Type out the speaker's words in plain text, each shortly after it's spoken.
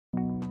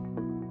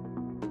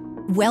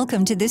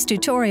Welcome to this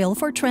tutorial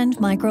for Trend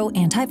Micro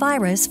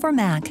Antivirus for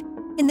Mac.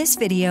 In this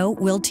video,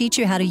 we'll teach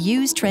you how to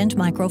use Trend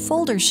Micro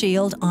Folder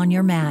Shield on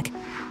your Mac.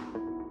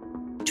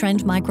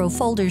 Trend Micro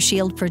Folder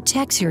Shield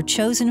protects your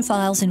chosen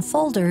files and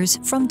folders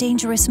from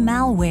dangerous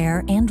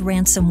malware and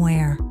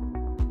ransomware.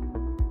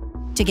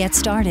 To get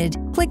started,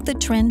 click the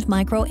Trend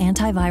Micro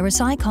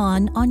Antivirus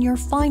icon on your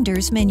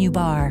Finder's menu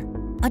bar.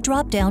 A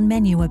drop-down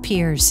menu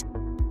appears.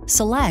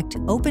 Select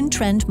Open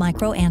Trend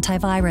Micro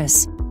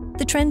Antivirus.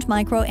 The Trend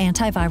Micro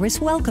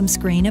Antivirus welcome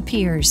screen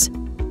appears.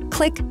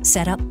 Click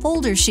Set up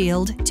Folder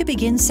Shield to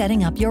begin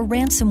setting up your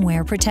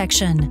ransomware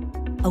protection.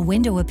 A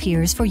window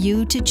appears for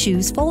you to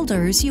choose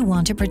folders you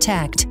want to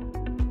protect.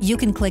 You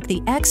can click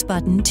the X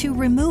button to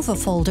remove a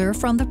folder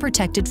from the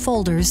protected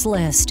folders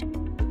list,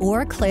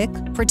 or click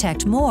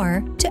Protect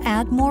More to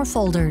add more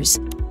folders.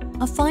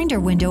 A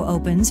Finder window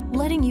opens,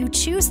 letting you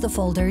choose the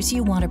folders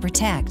you want to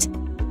protect.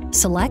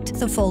 Select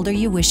the folder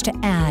you wish to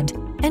add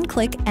and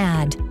click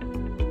Add.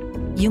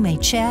 You may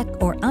check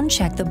or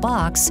uncheck the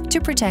box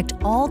to protect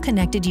all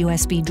connected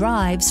USB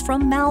drives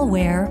from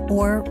malware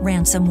or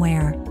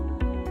ransomware.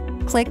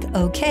 Click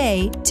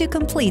OK to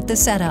complete the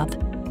setup.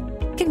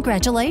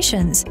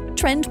 Congratulations!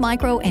 Trend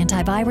Micro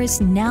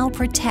Antivirus now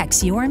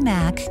protects your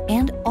Mac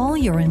and all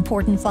your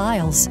important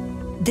files.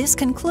 This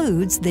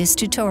concludes this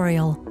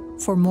tutorial.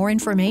 For more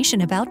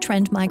information about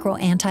Trend Micro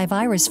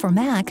Antivirus for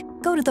Mac,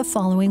 go to the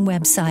following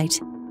website.